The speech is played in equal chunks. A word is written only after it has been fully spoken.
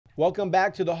Welcome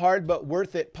back to the Hard But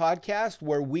Worth It podcast,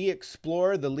 where we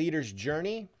explore the leader's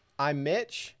journey. I'm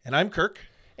Mitch. And I'm Kirk.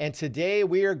 And today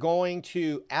we are going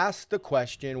to ask the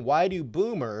question, why do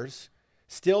boomers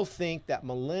still think that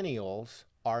millennials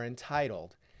are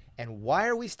entitled? And why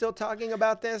are we still talking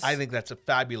about this? I think that's a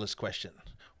fabulous question.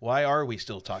 Why are we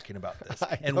still talking about this?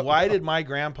 And why did my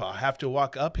grandpa have to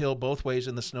walk uphill both ways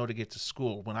in the snow to get to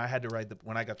school when I got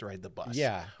to ride the bus?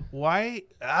 Yeah. Why?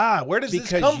 Where does this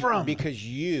come from? Because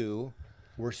you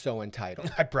were so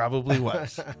entitled. I probably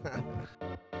was.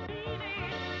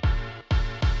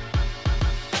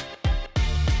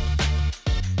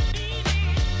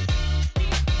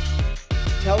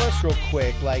 Tell us real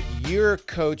quick, like you're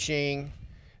coaching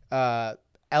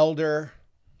elder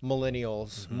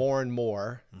millennials more and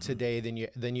more today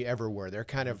than you ever were. They're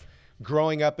kind of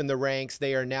growing up in the ranks.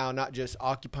 They are now not just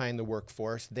occupying the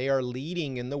workforce, they are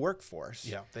leading in the workforce.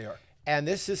 Yeah, they are. And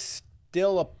this is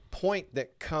still a point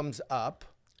that comes up.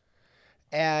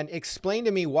 And explain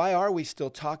to me, why are we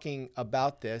still talking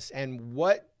about this and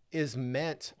what is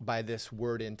meant by this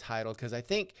word entitled? Because I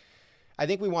think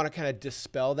we want to kind of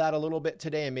dispel that a little bit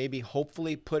today and maybe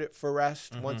hopefully put it for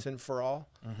rest once and for all.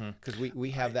 Because we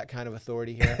have that kind I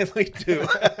authority here. We do.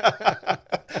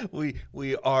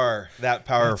 we are that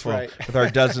powerful with our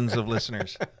dozens of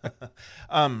listeners.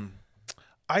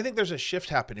 I think there's a shift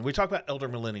happening. We talk about elder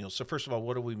millennials. So first of all,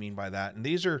 what do we mean by that? And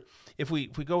these are, if we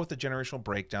go with the generational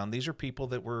breakdown, these are people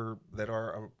that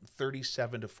are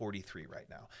 37 to 43 right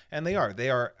now. And they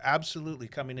are absolutely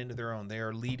coming into their own. They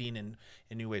are leading in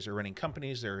new ways. They're running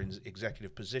companies. They're in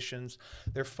executive positions.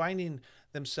 They're finding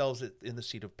themselves in the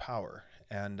seat of power.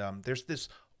 And there's this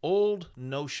old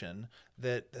notion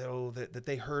that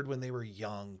they heard when they were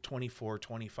young, 24,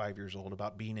 25 years old,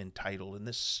 about being entitled. And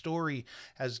this story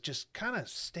has just kind of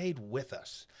stayed with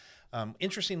us.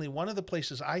 Interestingly, one of the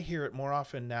places I hear it more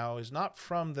often now is not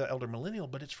from the elder millennial,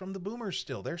 but it's from the boomers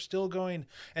still. They're still going,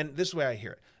 and this is the way I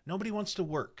hear it. Nobody wants to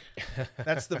work.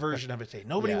 That's the version of it today.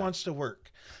 Nobody wants to work.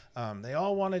 They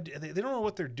all want to, they don't know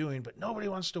what they're doing, but nobody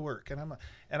wants to work.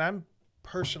 And I'm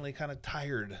personally kind of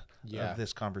tired of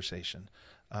this conversation.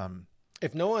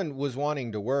 If no one was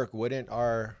wanting to work, wouldn't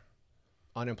our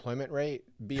unemployment rate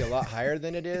be a lot higher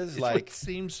than it is? It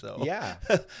seems so. Yeah.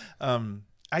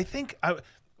 I think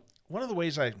one of the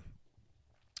ways I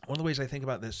think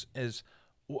about this is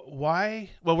why.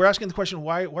 Well, we're asking the question: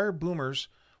 why are boomers?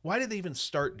 Why did they even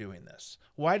start doing this?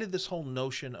 Why did this whole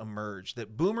notion emerge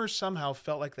that boomers somehow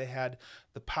felt like they had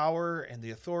the power and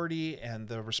the authority and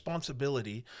the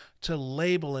responsibility to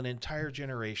label an entire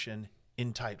generation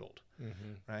entitled?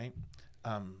 Right?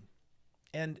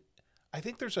 And I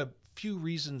think there's a few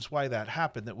reasons why that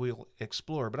happened that we'll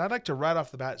explore. But I'd like to right off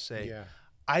the bat say,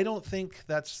 I don't think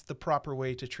that's the proper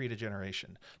way to treat a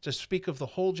generation. To speak of the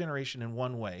whole generation in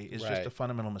one way is just a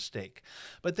fundamental mistake.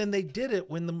 But then they did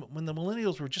it when the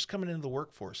millennials were just coming into the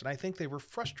workforce. And I think they were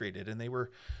frustrated and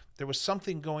there was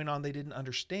something going on they didn't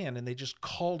understand, and they just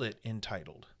called it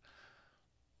entitled.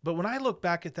 But when I look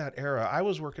back at that era, I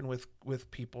was working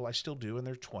with people, I still do, in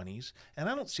their 20s, and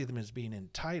I don't see them as being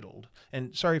entitled.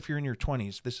 And sorry if you're in your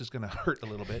 20s, this is going to hurt a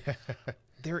little bit.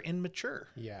 They're immature.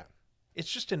 Yeah. It's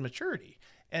just immaturity.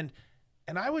 And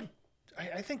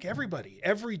I think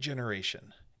every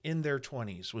generation in their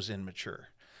 20s was immature.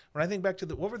 When I think back to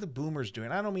what were the boomers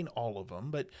doing? I don't mean all of them,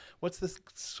 but what's this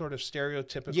sort of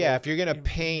stereotypical? Yeah, if you're gonna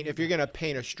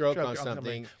paint a stroke on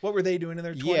something, what were they doing in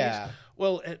their 20s? Yeah.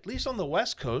 Well, at least on the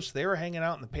West Coast, they were hanging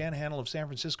out in the panhandle of San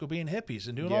Francisco being hippies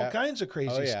and doing all kinds of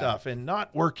crazy stuff and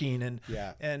not working,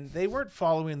 and they weren't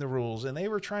following the rules, and they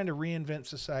were trying to reinvent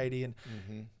society. And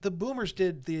the boomers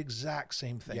did the exact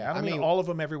same thing. Yeah, I mean all of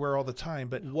them everywhere all the time,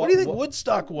 but what do you think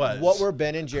Woodstock was? What were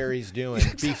Ben and Jerry's doing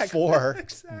before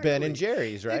Ben and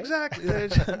Jerry's, right? Exactly. They're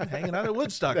just hanging out at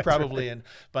Woodstock probably, and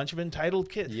a bunch of entitled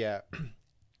kids. Yeah.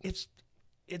 It's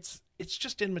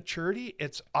just immaturity.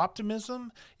 It's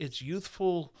optimism. It's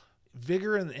youthful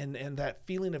vigor and that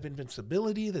feeling of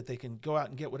invincibility that they can go out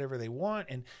and get whatever they want.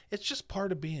 And it's just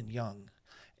part of being young.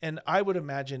 And I would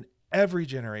imagine every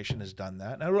generation has done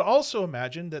that. And I would also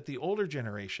imagine that the older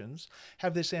generations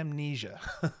have this amnesia.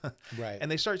 Right.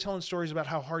 And they start telling stories about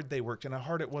how hard they worked and how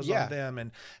hard it was on them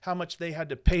and how much they had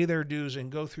to pay their dues and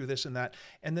go through this and that.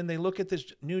 And then they look at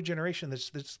this new generation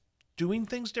that's doing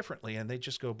things differently, and they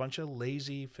just go a bunch of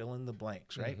lazy fill in the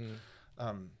blanks, right?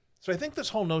 So I think this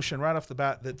whole notion right off the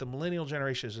bat that the millennial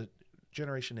generation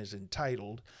is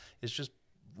entitled is just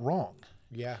wrong.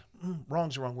 Yeah.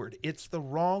 Wrong's the wrong word. It's the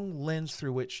wrong lens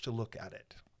through which to look at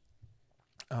it.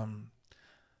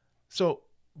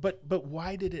 But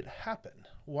why did it happen?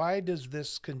 Why does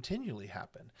this continually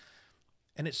happen?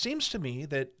 And it seems to me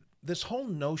that this whole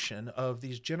notion of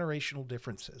these generational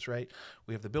differences, right?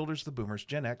 We have the builders, the boomers,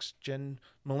 Gen X, Gen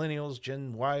millennials,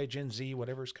 Gen Y, Gen Z,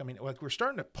 whatever's coming. Like, we're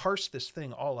starting to parse this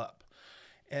thing all up.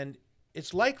 And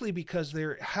it's likely because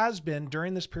there has been,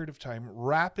 during this period of time,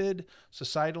 rapid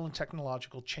societal and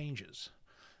technological changes.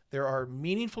 There are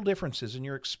meaningful differences in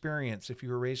your experience if you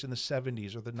were raised in the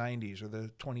 70s or the 90s or the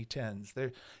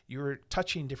 2010s. You're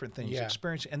touching different things,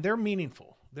 experiencing, and they're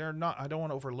meaningful. They're not, I don't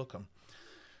want to overlook them.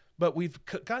 But we've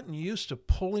gotten used to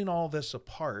pulling all this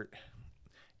apart,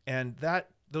 and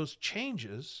those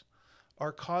changes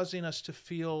are causing us to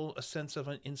feel a sense of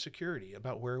an insecurity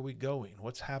about where are we going,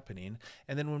 what's happening.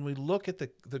 And then when we look at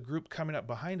the group coming up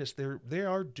behind us, they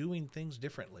are doing things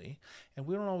differently, and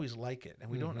we don't always like it,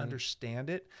 and we don't understand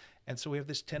it. And so we have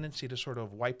this tendency to sort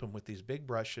of wipe them with these big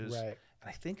brushes. Right. And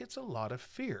I think it's a lot of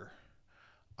fear.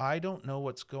 I don't know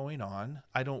what's going on.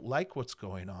 I don't like what's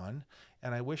going on.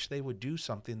 And I wish they would do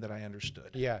something that I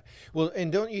understood. Yeah. Well,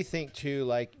 and don't you think too,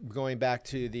 like going back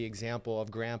to the example of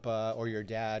grandpa or your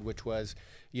dad, which was,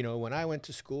 you know, when I went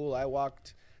to school, I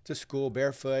walked to school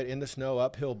barefoot in the snow,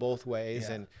 uphill both ways.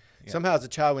 And somehow as a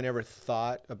child, we never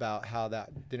thought about how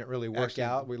that didn't really work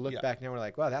out. We look back now, we're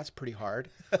like, wow, that's pretty hard.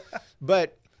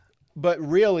 But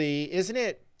really, isn't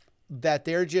it that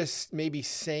they're just maybe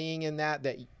saying in that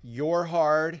your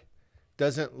hard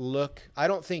doesn't look, I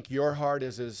don't think your hard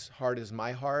is as hard as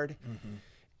my hard.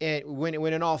 And when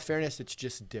in all fairness, it's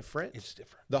just different. It's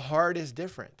different. The hard is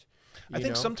different. I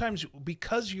think sometimes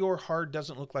because your hard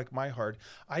doesn't look like my hard,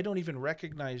 I don't even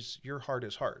recognize your hard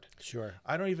as hard. Sure.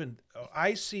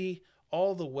 I see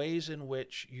all the ways in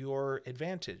which you're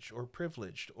advantaged or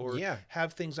privileged or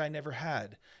have things I never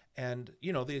had. And,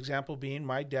 you know, the example being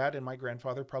my dad and my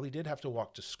grandfather probably did have to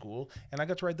walk to school, and I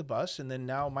got to ride the bus. And then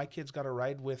now my kids got to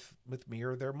ride with me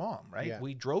or their mom, right? Yeah.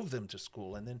 We drove them to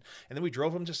school, and then we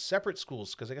drove them to separate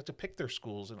schools because they got to pick their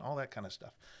schools and all that kind of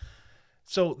stuff.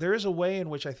 So there is a way in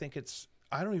which I think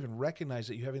I don't even recognize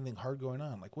that you have anything hard going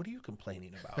on. Like, what are you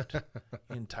complaining about?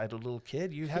 You entitled little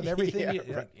kid. You have everything.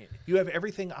 You have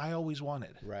everything I always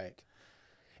wanted. Right.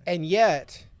 And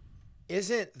yet,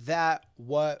 isn't that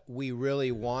what we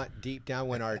really want deep down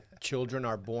when our children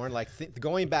are born? Like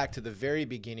going back to the very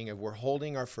beginning of we're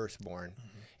holding our firstborn,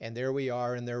 and there we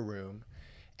are in their room,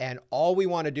 and all we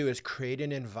want to do is create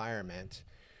an environment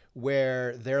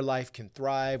where their life can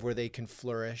thrive, where they can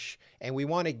flourish, and we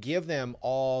want to give them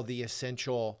all the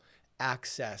essential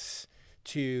access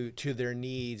to their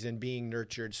needs and being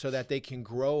nurtured so that they can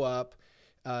grow up,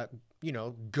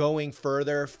 going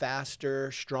further, faster,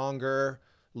 stronger,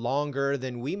 longer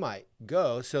than we might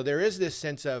go. So there is this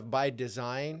sense of, by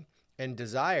design and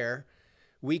desire,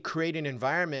 we create an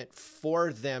environment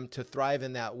for them to thrive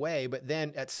in that way. But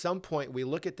then at some point we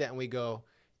look at that and we go,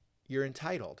 you're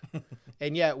entitled.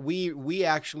 And yet we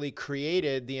actually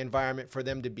created the environment for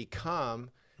them to become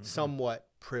somewhat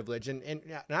privileged. And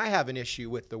I have an issue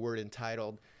with the word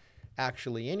entitled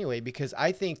actually anyway, because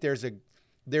I think there's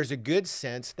a good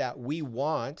sense that we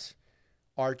want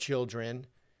our children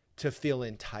to feel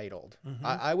entitled.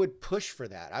 I would push for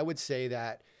that. I would say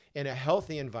that in a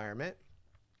healthy environment,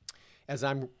 as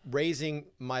I'm raising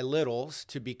my littles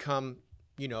to become,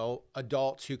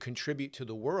 adults who contribute to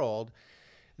the world,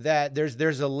 that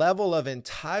there's a level of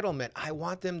entitlement. I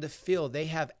want them to feel they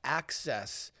have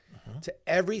access to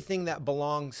everything that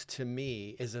belongs to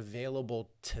me is available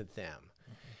to them.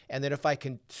 And that if I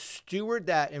can steward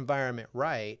that environment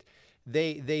right,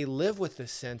 they live with the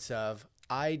sense of,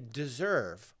 I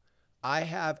deserve, I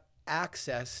have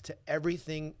access to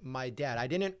everything my dad. I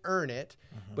didn't earn it,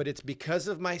 but it's because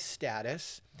of my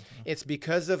status. It's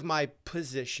because of my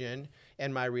position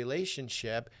and my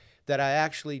relationship that I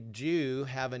actually do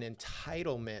have an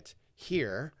entitlement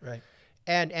here. Right.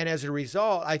 And as a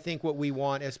result, I think what we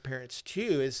want as parents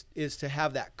too is to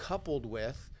have that coupled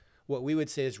with what we would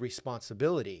say is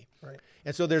responsibility. Right.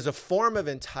 And so there's a form of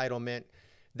entitlement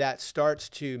that starts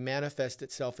to manifest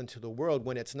itself into the world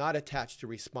when it's not attached to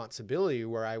responsibility,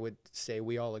 where I would say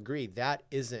we all agree that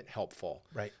isn't helpful.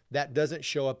 Right. That doesn't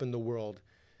show up in the world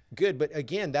good. But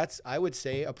again, that's, I would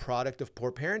say, a product of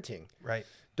poor parenting. Right.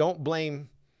 Don't blame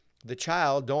the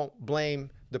child. Don't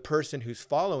blame the person who's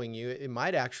following you. It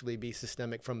might actually be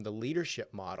systemic from the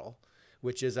leadership model,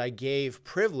 which is I gave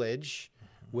privilege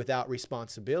without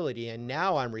responsibility, and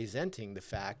now I'm resenting the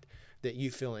fact that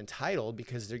you feel entitled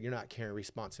because you're not carrying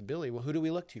responsibility. Well, who do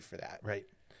we look to for that? Right.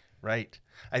 Right.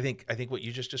 I think what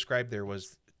you just described there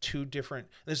was two different,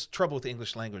 this is trouble with the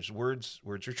English language. Words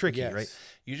are tricky, right?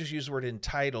 You just use the word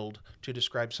entitled to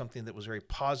describe something that was very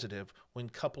positive when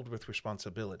coupled with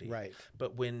responsibility. Right.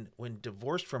 But when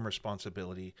divorced from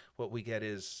responsibility, what we get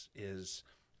is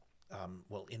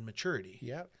immaturity.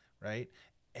 Yeah. right?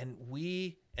 And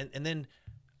then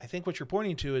I think what you're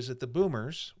pointing to is that the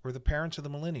boomers were the parents of the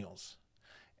millennials.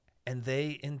 And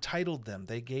they entitled them.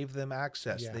 They gave them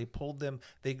access. Yeah. They pulled them.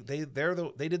 They did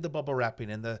the bubble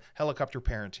wrapping and the helicopter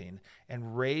parenting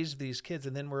and raised these kids.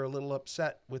 And then we're a little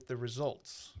upset with the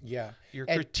results. Yeah. You're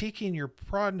critiquing your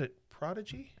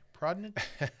prodigy.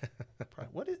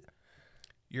 What is?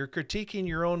 You're critiquing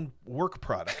your own work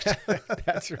product.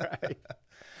 That's right.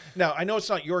 Now I know it's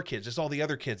not your kids. It's all the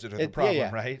other kids that are the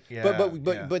problem, right? Yeah.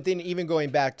 But then even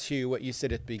going back to what you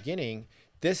said at the beginning,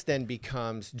 this then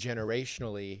becomes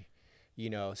generationally,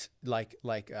 like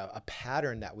a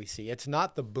pattern that we see. It's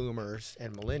not the boomers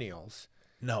and millennials.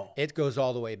 No. It goes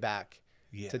all the way back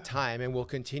to time, and will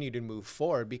continue to move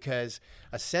forward, because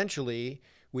essentially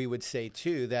we would say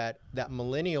too that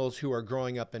millennials who are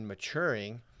growing up and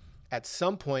maturing at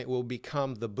some point will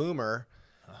become the boomer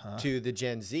to the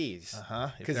Gen Zs.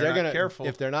 Because they're going to,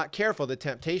 if they're not careful, the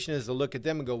temptation is to look at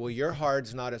them and go, well, your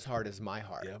hard's not as hard as my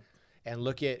hard. Yep. And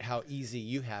look at how easy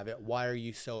you have it. Why are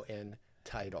you so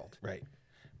entitled? Right.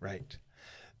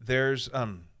 There's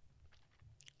a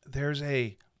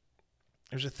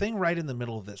thing right in the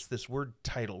middle of this word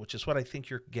title, which is what I think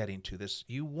you're getting to. This,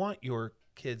 you want your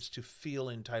kids to feel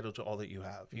entitled to all that you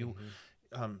have.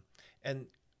 And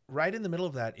right in the middle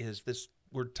of that is this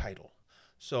word title.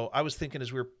 So I was thinking,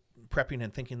 as we were prepping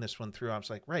and thinking this one through, I was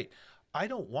like, right, I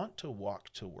don't want to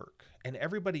walk to work. And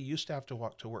everybody used to have to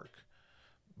walk to work.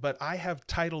 But I have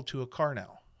title to a car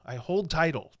now. I hold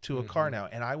title to a car now,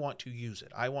 and I want to use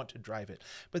it. I want to drive it.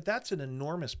 But that's an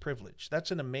enormous privilege. That's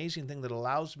an amazing thing that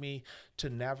allows me to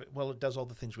navigate. Well, it does all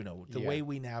the things we know. The way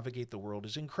we navigate the world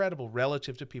is incredible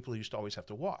relative to people who used to always have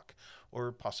to walk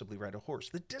or possibly ride a horse.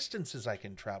 The distances I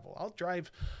can travel. I'll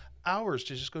drive hours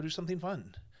to just go do something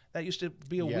fun. That used to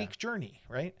be a week journey,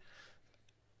 right?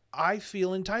 I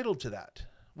feel entitled to that.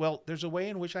 Well, there's a way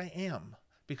in which I am,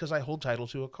 because I hold title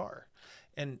to a car.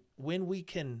 And when we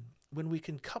can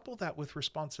couple that with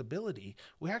responsibility,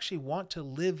 we actually want to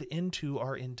live into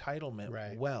our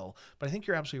entitlement well. But I think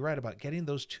you're absolutely right about getting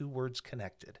those two words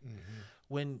connected.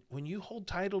 When you hold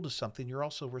title to something, you're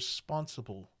also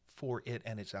responsible for it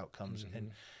and its outcomes.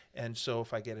 And so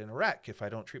if I get in a wreck, if I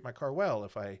don't treat my car well,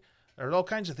 there are all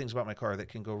kinds of things about my car that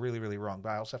can go really, really wrong, but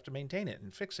I also have to maintain it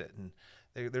and fix it. And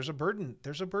there's a burden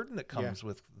that comes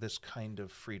with this kind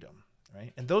of freedom.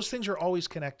 Right? And those things are always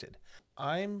connected.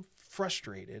 I'm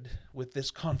frustrated with this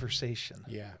conversation.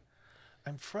 Yeah.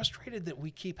 I'm frustrated that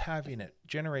we keep having it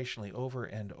generationally over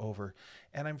and over.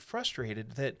 And I'm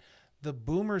frustrated that the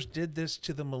boomers did this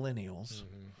to the millennials,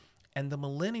 and the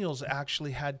millennials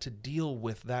actually had to deal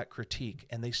with that critique,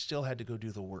 and they still had to go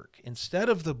do the work instead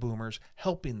of the boomers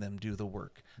helping them do the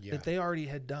work that they already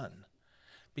had done.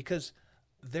 Because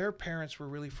their parents were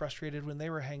really frustrated when they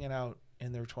were hanging out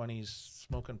in their 20s,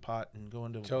 smoking pot and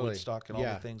going to Woodstock and all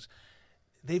the things.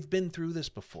 They've been through this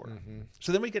before.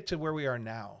 So then we get to where we are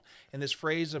now. And this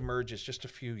phrase emerges just a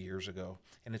few years ago,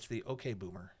 and it's the okay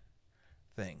boomer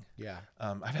thing. Yeah.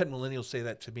 I've had millennials say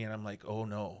that to me, and I'm like, oh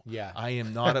no, yeah, I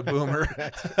am not a boomer.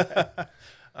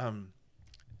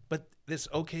 But this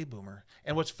okay boomer.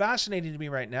 And what's fascinating to me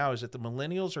right now is that the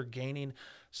millennials are gaining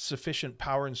sufficient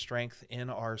power and strength in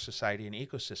our society and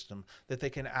ecosystem that they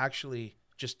can actually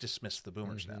just dismiss the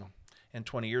boomers now. And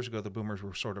 20 years ago, the boomers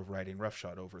were sort of riding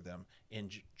roughshod over them in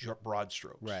broad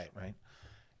strokes. Right.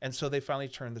 And so they finally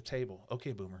turned the table.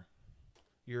 Okay, boomer,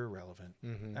 you're irrelevant.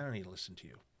 I don't need to listen to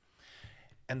you.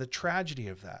 And the tragedy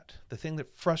of that, the thing that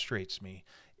frustrates me,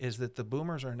 is that the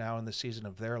boomers are now in the season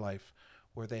of their life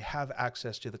where they have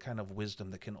access to the kind of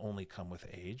wisdom that can only come with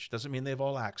age. Doesn't mean they've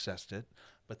all accessed it,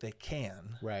 but they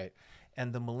can. Right.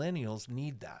 And the millennials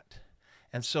need that.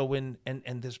 And so when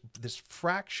this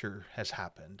fracture has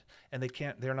happened, and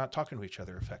they're not talking to each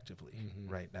other effectively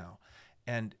right now.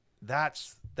 And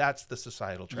that's the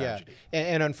societal tragedy. Yeah.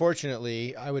 And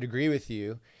unfortunately, I would agree with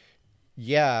you.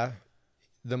 Yeah,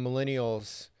 the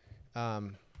millennials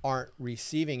aren't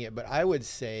receiving it, but I would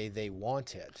say they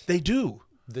want it. They do.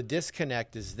 The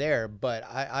disconnect is there, but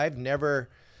I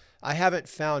haven't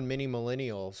found many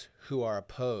millennials who are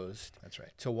opposed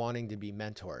to wanting to be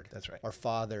mentored or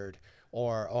fathered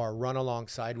or run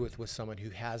alongside with someone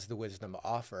who has the wisdom to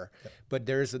offer. But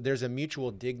there's a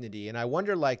mutual dignity. And I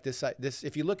wonder, like this,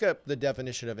 if you look up the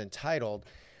definition of entitled,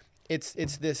 it's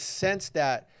this sense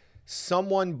that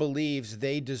someone believes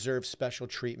they deserve special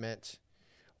treatment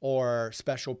or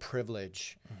special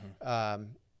privilege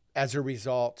as a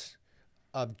result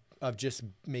of just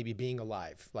maybe being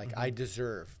alive. Like I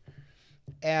deserve.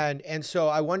 And so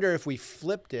I wonder if we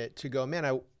flipped it to go,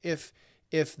 man, if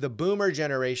if the boomer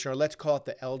generation, or let's call it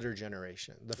the elder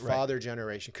generation, the Right. father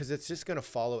generation, because it's just going to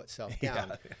follow itself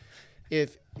down. Yeah.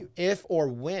 If or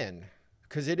when,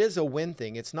 because it is a when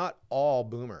thing, it's not all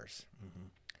boomers,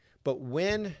 but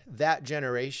when that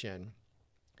generation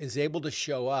is able to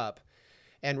show up,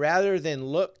 and rather than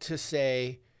look to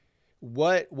say,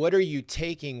 what are you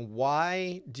taking?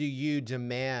 Why do you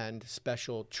demand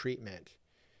special treatment?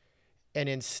 And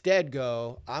instead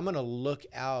go, I'm going to look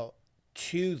out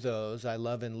to those I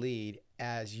love and lead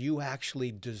as you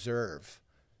actually deserve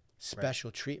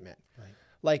special treatment.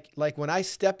 Right. Like when I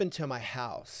step into my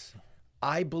house,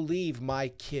 I believe my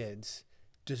kids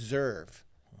deserve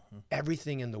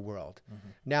everything in the world.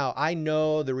 Now, I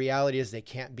know the reality is they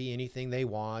can't be anything they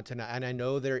want. And I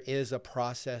know there is a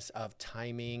process of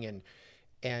timing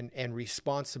and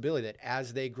responsibility, that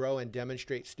as they grow and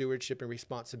demonstrate stewardship and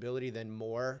responsibility, then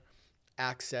more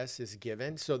access is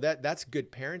given. So that's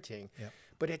good parenting. Yep.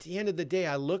 But at the end of the day,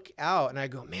 I look out and I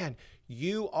go, man,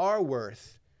 you are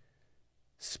worth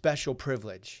special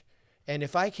privilege. And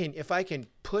if I can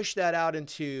push that out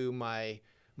into my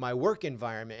work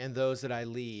environment and those that I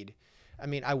lead, I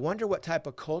mean, I wonder what type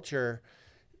of culture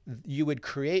you would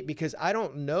create, because I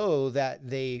don't know that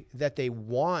they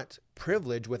want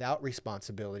privilege without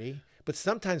responsibility, but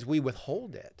sometimes we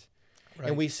withhold it. Right.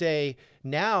 And we say,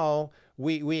 now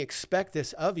we expect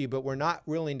this of you, but we're not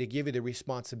willing to give you the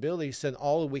responsibility. So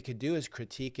all we could do is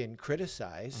critique and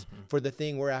criticize for the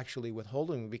thing we're actually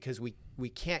withholding, because we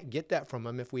can't get that from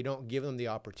them if we don't give them the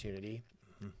opportunity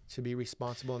to be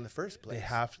responsible in the first place.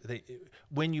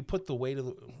 When you put the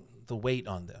weight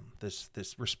on them,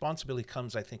 this responsibility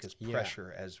comes, I think, as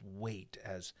pressure, as weight,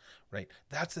 as right.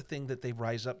 That's the thing that they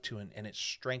rise up to, and it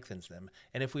strengthens them.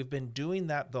 And if we've been doing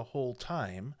that the whole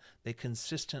time, they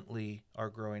consistently are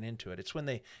growing into it. It's when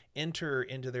they enter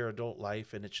into their adult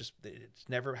life and it's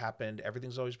never happened.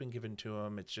 Everything's always been given to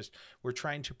them. It's just, we're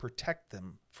trying to protect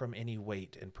them from any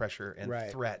weight and pressure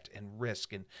and threat and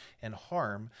risk and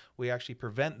harm. We actually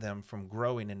prevent them from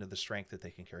growing into the strength that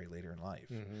they can carry later in life.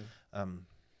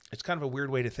 It's kind of a weird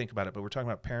way to think about it, but we're talking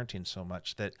about parenting so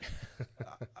much that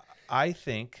I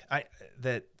think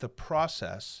that the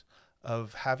process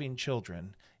of having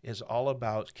children is all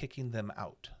about kicking them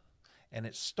out. And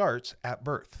it starts at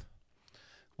birth.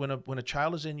 When a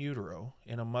child is in utero,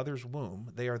 in a mother's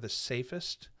womb, they are the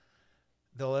safest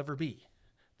they'll ever be.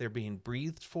 They're being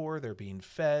breathed for, they're being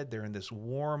fed, they're in this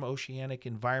warm oceanic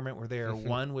environment where they are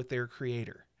one with their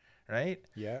creator, right?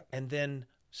 Yeah. And then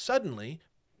suddenly,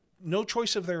 no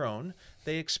choice of their own,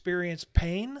 they experience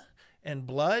pain and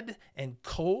blood and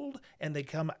cold, and they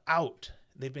come out.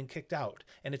 They've been kicked out,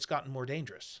 and it's gotten more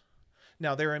dangerous.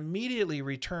 Now, they're immediately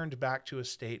returned back to a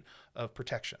state of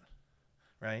protection,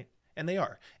 right? And they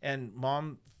are. And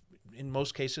mom, in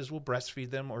most cases, will breastfeed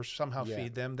them or somehow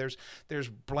feed them. There's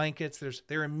blankets.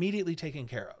 They're immediately taken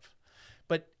care of.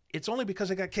 But it's only because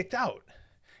they got kicked out.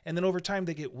 And then over time,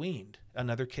 they get weaned,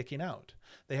 another kicking out.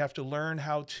 They have to learn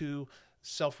how to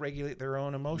self-regulate their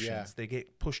own emotions. Yeah. They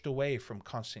get pushed away from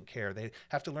constant care. They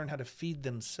have to learn how to feed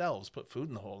themselves, put food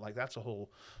in the hole. Like, that's a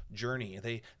whole journey.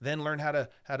 They then learn how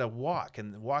to walk,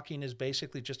 and walking is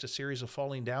basically just a series of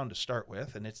falling down to start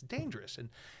with, and it's dangerous.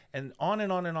 And on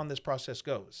and on and on this process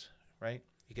goes, right?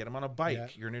 You get them on a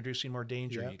bike, you're introducing more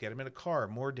danger. You get them in a car,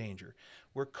 more danger.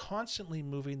 We're constantly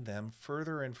moving them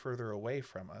further and further away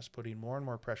from us, putting more and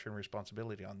more pressure and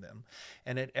responsibility on them.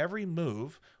 And at every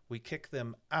move, we kick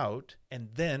them out and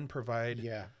then provide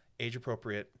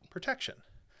age-appropriate protection.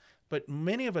 But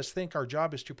many of us think our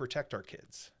job is to protect our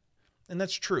kids. And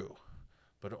that's true,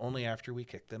 but only after we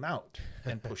kick them out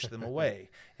and push them away.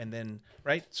 And then,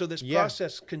 right? So this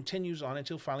process continues on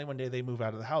until finally one day they move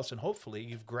out of the house. And hopefully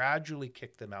you've gradually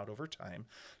kicked them out over time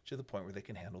to the point where they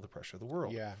can handle the pressure of the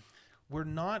world. Yeah. We're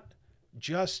not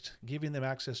just giving them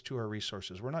access to our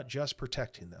resources. We're not just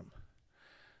protecting them.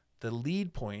 The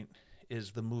lead point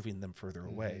is the moving them further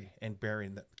away and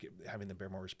having them bear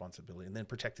more responsibility, and then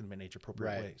protecting them in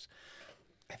age-appropriate ways.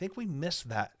 I think we miss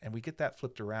that, and we get that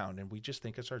flipped around, and we just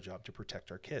think it's our job to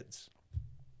protect our kids.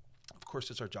 Of course,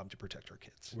 it's our job to protect our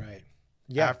kids. Right.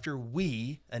 Yeah. After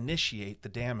we initiate the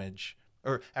damage,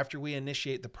 or after we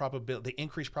initiate the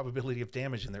increased probability of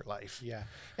damage in their life. Yeah.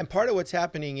 And part of what's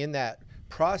happening in that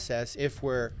process, if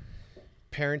we're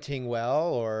parenting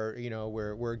well, or, you know,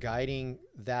 we're guiding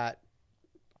that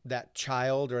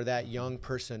child or that young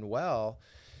person well,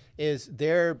 is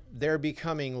they're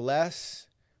becoming less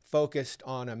focused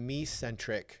on a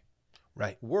me-centric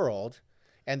world,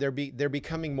 and they're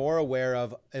becoming more aware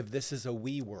of if this is a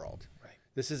we world. Right.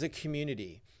 This is a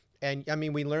community. And I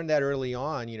mean, we learned that early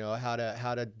on, you know, how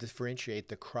to differentiate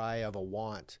the cry of a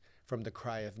want from the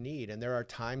cry of need. And there are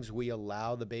times we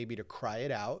allow the baby to cry it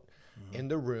out in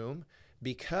the room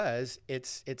because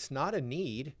it's not a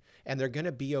need, and they're going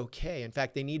to be okay. In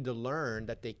fact, they need to learn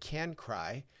that they can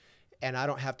cry, and I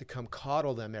don't have to come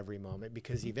coddle them every moment,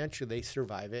 because eventually they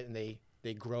survive it and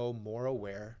they grow more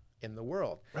aware in the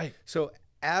world. Right. So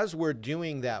as we're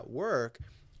doing that work,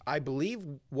 I believe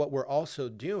what we're also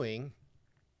doing,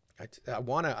 I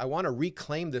want to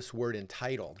reclaim this word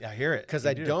entitled. Yeah, I hear it. Because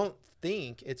I don't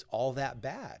think it's all that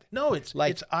bad. No, it's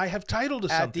I have title to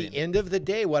something. At the end of the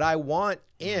day, what I want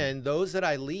in those that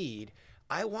I lead,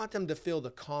 I want them to feel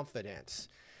the confidence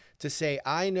to say,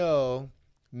 I know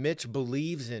Mitch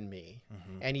believes in me,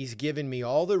 and he's given me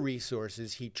all the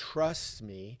resources. He trusts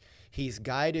me. He's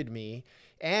guided me,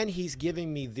 and he's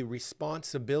giving me the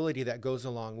responsibility that goes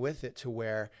along with it, to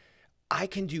where I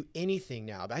can do anything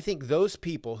now. I think those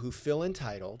people who feel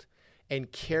entitled and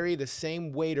carry the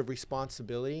same weight of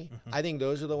responsibility, I think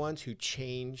those are the ones who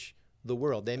change the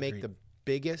world. They make the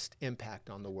biggest impact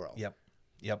on the world.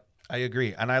 Yep. I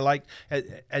agree. And I like,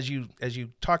 as you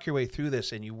talk your way through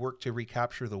this and you work to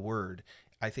recapture the word,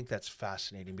 I think that's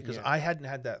fascinating, because I hadn't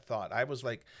had that thought. I was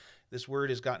like, this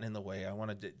word has gotten in the way. I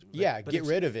wanted to get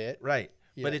rid of it. Right.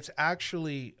 Yeah. But it's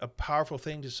actually a powerful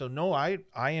thing to, so no, I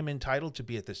am entitled to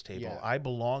be at this table. I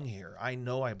belong here. I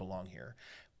know I belong here,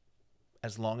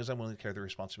 as long as I'm willing to carry the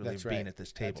responsibility of being at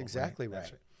this table. That's exactly right.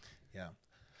 That's right. Yeah.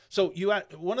 So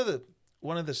one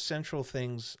of the central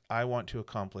things I want to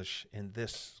accomplish in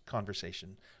this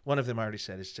conversation, one of them I already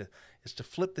said, is to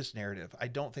flip this narrative. I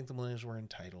don't think the millennials were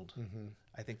entitled.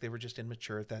 I think they were just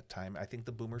immature at that time. I think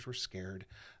the boomers were scared.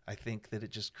 I think that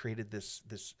it just created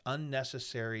this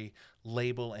unnecessary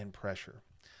label and pressure.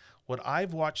 What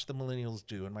I've watched the millennials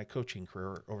do in my coaching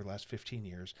career over the last 15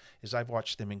 years is I've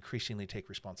watched them increasingly take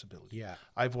responsibility. Yeah.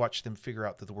 I've watched them figure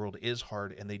out that the world is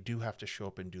hard and they do have to show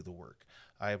up and do the work.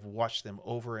 I have watched them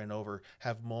over and over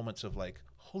have moments of like,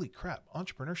 holy crap,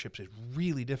 entrepreneurship is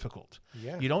really difficult.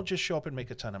 Yeah. You don't just show up and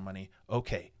make a ton of money.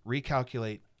 Okay,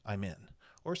 recalculate, I'm in.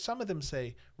 Or some of them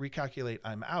say, recalculate,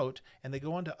 I'm out, and they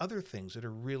go on to other things that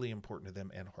are really important to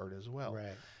them and hard as well.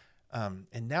 Right.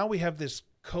 And now we have this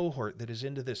cohort that is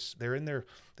into this. They're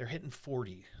hitting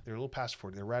 40. They're a little past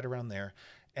 40. They're right around there.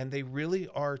 And they really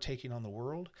are taking on the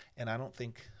world. And I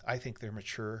think they're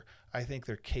mature. I think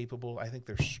they're capable. I think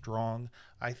they're strong.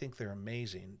 I think they're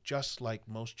amazing, just like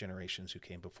most generations who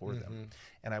came before them.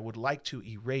 And I would like to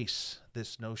erase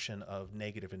this notion of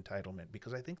negative entitlement,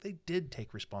 because I think they did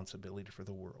take responsibility for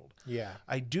the world. Yeah.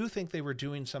 I do think they were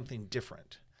doing something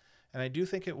different. And I do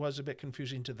think it was a bit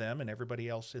confusing to them and everybody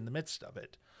else in the midst of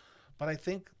it. But I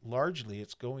think largely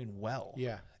it's going well.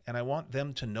 Yeah. And I want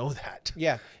them to know that.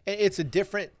 Yeah. And it's a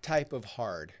different type of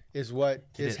hard is what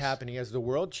is happening as the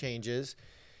world changes.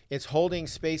 It's holding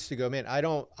space to go, man, I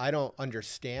don't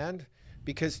understand,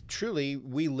 because truly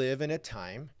we live in a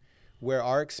time where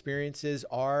our experiences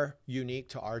are unique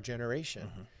to our generation.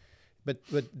 But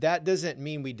that doesn't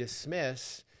mean we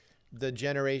dismiss the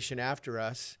generation after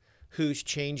us who's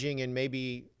changing and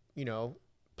maybe,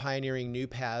 pioneering new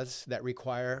paths that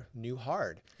require new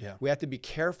hard. Yeah. We have to be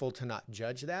careful to not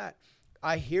judge that.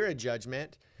 I hear a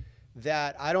judgment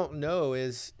that I don't know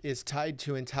is tied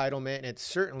to entitlement, and it's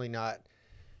certainly not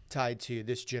tied to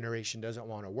this generation doesn't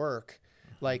want to work.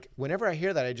 Like, whenever I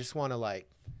hear that, I just want to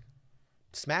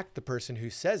smack the person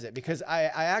who says it, because I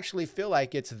actually feel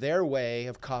like it's their way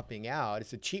of copying out.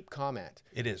 It's a cheap comment.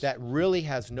 It is. That really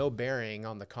has no bearing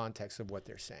on the context of what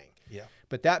they're saying. Yeah.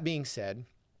 But that being said,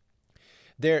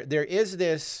 there is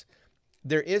this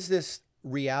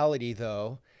reality,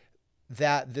 though,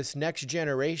 that this next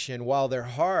generation, while their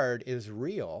hard is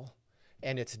real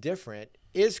and it's different,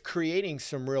 is creating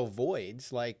some real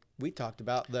voids. Like we talked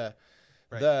about the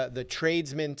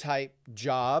tradesman type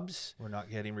jobs. We're not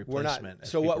getting replacement.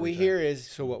 So what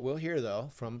we'll hear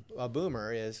though from a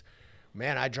boomer is,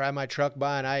 man, I drive my truck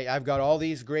by and I've got all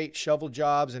these great shovel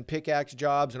jobs and pickaxe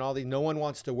jobs and all these, no one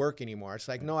wants to work anymore. It's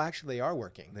like, no, actually they are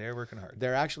working. They're working hard.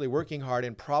 They're actually working hard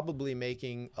and probably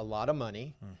making a lot of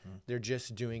money. They're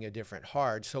just doing a different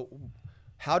hard. So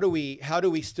how do we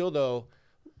still though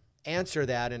answer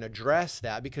that and address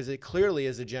that? Because it clearly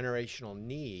is a generational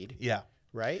need. Yeah.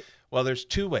 Right? Well, there's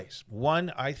two ways.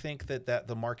 One, I think that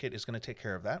the market is going to take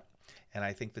care of that. And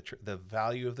I think the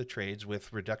value of the trades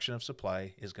with reduction of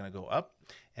supply is going to go up,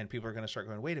 and people are going to start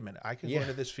going, wait a minute, I can go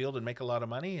into this field and make a lot of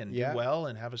money and do well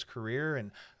and have his career.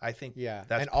 And I think that's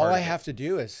and all I have to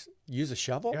do is use a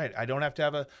shovel. Right. I don't have to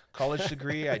have a college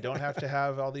degree. I don't have to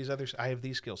have all these others. I have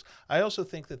these skills. I also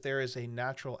think that there is a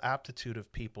natural aptitude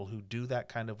of people who do that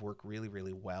kind of work really,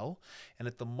 really well. And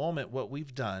at the moment, what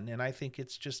we've done, and I think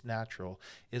it's just natural,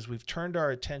 is we've turned our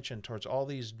attention towards all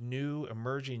these new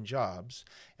emerging jobs,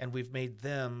 and we've made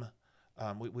them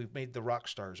we've made the rock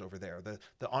stars over there.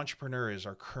 The entrepreneur is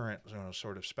our current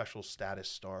sort of special status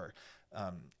star.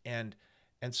 And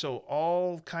so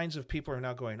all kinds of people are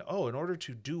now going, oh, in order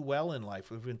to do well in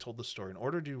life, we've been told the story, in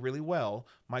order to do really well,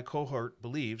 my cohort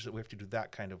believes that we have to do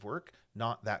that kind of work,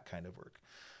 not that kind of work.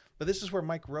 But this is where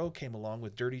Mike Rowe came along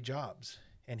with Dirty Jobs.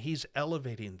 And he's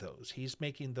elevating those. He's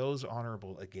making those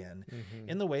honorable again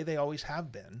in the way they always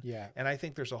have been. Yeah. And I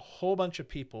think there's a whole bunch of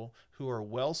people who are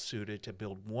well suited to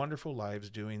build wonderful lives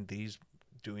doing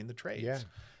the trades.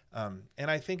 Yeah.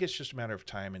 And I think it's just a matter of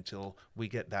time until we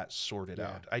get that sorted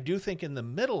out. I do think in the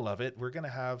middle of it, we're going to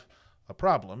have a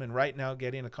problem. And right now,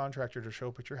 getting a contractor to show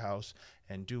up at your house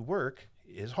and do work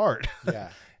is hard.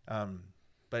 Yeah.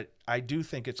 But I do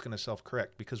think it's going to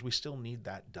self-correct because we still need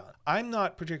that done. I'm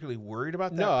not particularly worried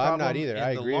about that No, problem I'm not either. in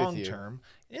I the agree long with you. term.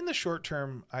 In the short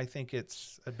term, I think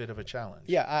it's a bit of a challenge.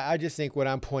 Yeah, I just think what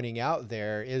I'm pointing out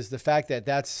there is the fact that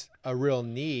that's a real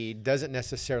need doesn't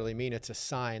necessarily mean it's a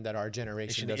sign that our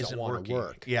generation doesn't want to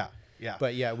work. Yeah, yeah.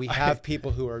 But yeah, we have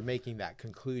people who are making that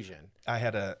conclusion. I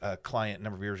had a client a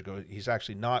number of years ago. He's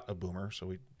actually not a boomer,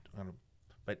 so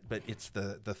but it's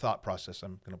the thought process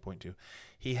I'm going to point to.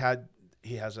 He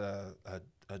has a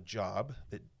job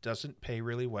that doesn't pay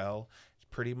really well. It's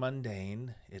pretty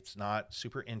mundane. It's not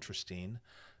super interesting,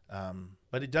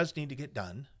 but it does need to get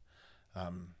done.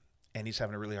 And he's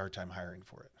having a really hard time hiring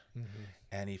for it.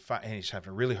 And he's having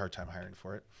a really hard time hiring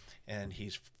for it. And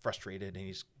he's frustrated and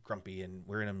he's grumpy. And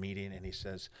we're in a meeting and he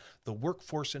says, the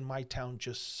workforce in my town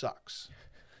just sucks.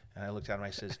 And I looked at him and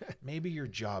I says, maybe your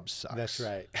job sucks. That's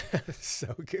right.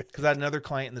 So good. Because I had another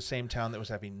client in the same town that was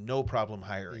having no problem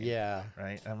hiring. Yeah.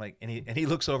 Right. And I'm like, and he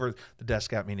looks over the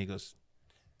desk at me and he goes,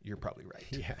 you're probably right.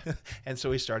 Yeah. And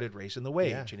so he started raising the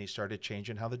wage and he started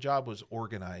changing how the job was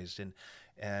organized,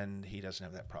 and he doesn't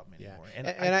have that problem anymore.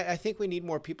 Yeah. And I think we need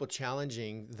more people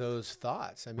challenging those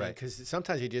thoughts. I mean, because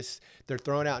sometimes they're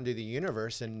thrown out into the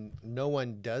universe and no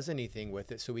one does anything with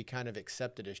it. So we kind of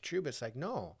accept it as true, but it's like,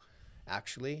 no,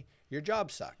 actually, your job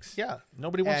sucks. Yeah.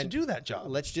 Nobody wants to do that job.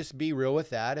 Let's just be real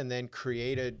with that and then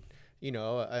create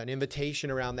an invitation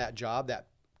around that job that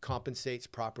compensates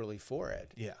properly for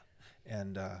it. Yeah.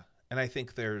 And I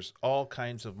think there's all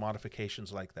kinds of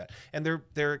modifications like that. And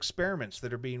they're experiments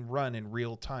that are being run in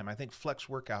real time. I think flex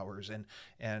work hours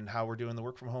and how we're doing the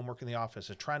work from home, work in the office,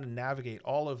 and trying to navigate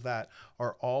all of that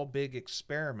are all big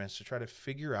experiments to try to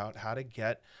figure out how to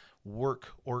get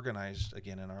work organized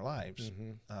again in our lives.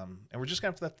 And we're just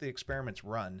going to have to let the experiments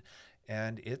run,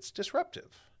 and it's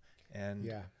disruptive.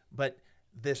 But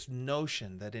this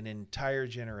notion that an entire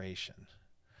generation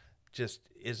just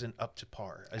isn't up to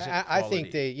par. I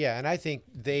think I think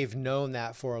they've known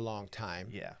that for a long time.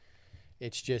 Yeah.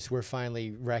 It's just we're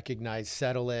finally recognized,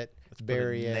 settle it, Let's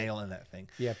bury put a it. nail in that thing.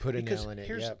 Yeah, put a nail in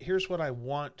it. Here's what I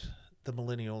want the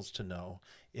millennials to know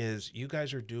is you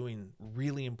guys are doing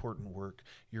really important work.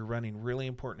 You're running really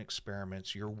important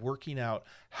experiments. You're working out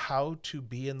how to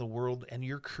be in the world, and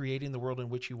you're creating the world in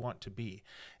which you want to be.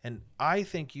 And I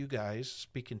think you guys,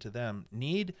 speaking to them,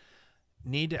 need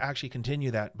to actually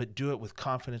continue that, but do it with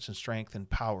confidence and strength and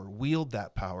power. Wield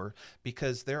that power,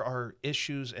 because there are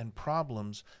issues and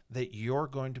problems that you're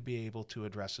going to be able to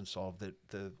address and solve that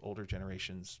the older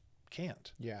generations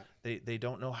can't. Yeah. They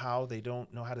don't know how. They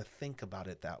don't know how to think about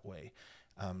it that way.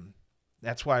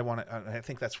 That's why I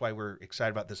think that's why we're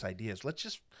excited about this idea is can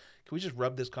we just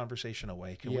rub this conversation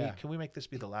away? Can we make this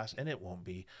be the last? And it won't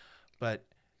be, but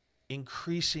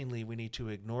increasingly we need to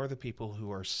ignore the people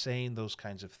who are saying those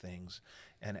kinds of things.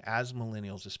 And as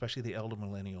millennials, especially the elder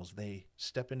millennials, they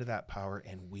step into that power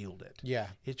and wield it. Yeah.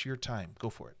 It's your time. Go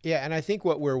for it. Yeah. And I think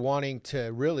what we're wanting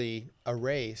to really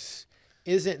erase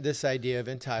isn't this idea of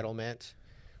entitlement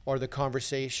or the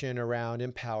conversation around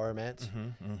empowerment.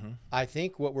 I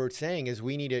think what we're saying is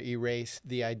we need to erase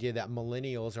the idea that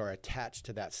millennials are attached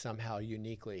to that somehow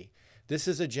uniquely. This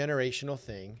is a generational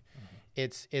thing.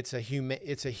 It's a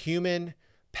human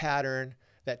pattern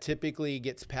that typically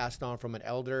gets passed on from an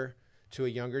elder to a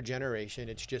younger generation.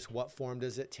 It's just what form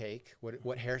does it take?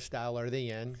 What hairstyle are they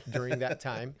in during that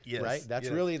time? Right? That's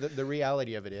really the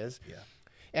reality of it is. Yeah.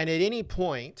 And at any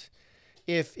point,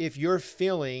 if you're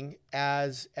feeling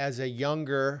as a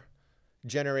younger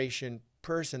generation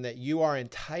person that you are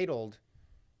entitled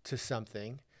to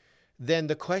something, then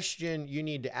the question you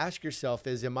need to ask yourself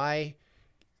is, am I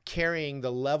carrying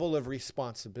the level of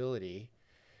responsibility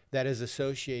that is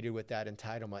associated with that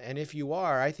entitlement? And if you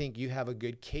are, I think you have a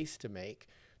good case to make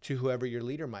to whoever your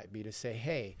leader might be to say,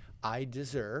 hey, I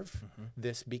deserve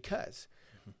this because.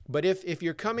 But if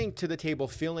you're coming to the table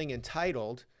feeling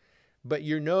entitled, but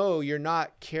you're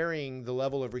not carrying the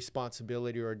level of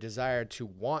responsibility or desire to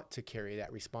want to carry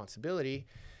that responsibility,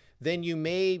 then you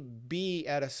may be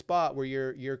at a spot where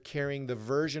you're carrying the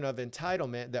version of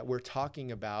entitlement that we're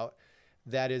talking about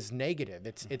that is negative.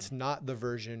 It's not the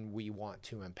version we want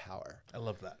to empower. I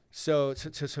love that. So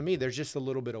to me, there's just a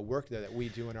little bit of work there that we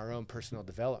do in our own personal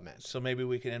development. So maybe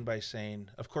we can end by saying,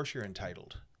 of course you're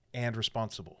entitled and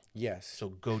responsible. Yes. So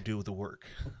go do the work.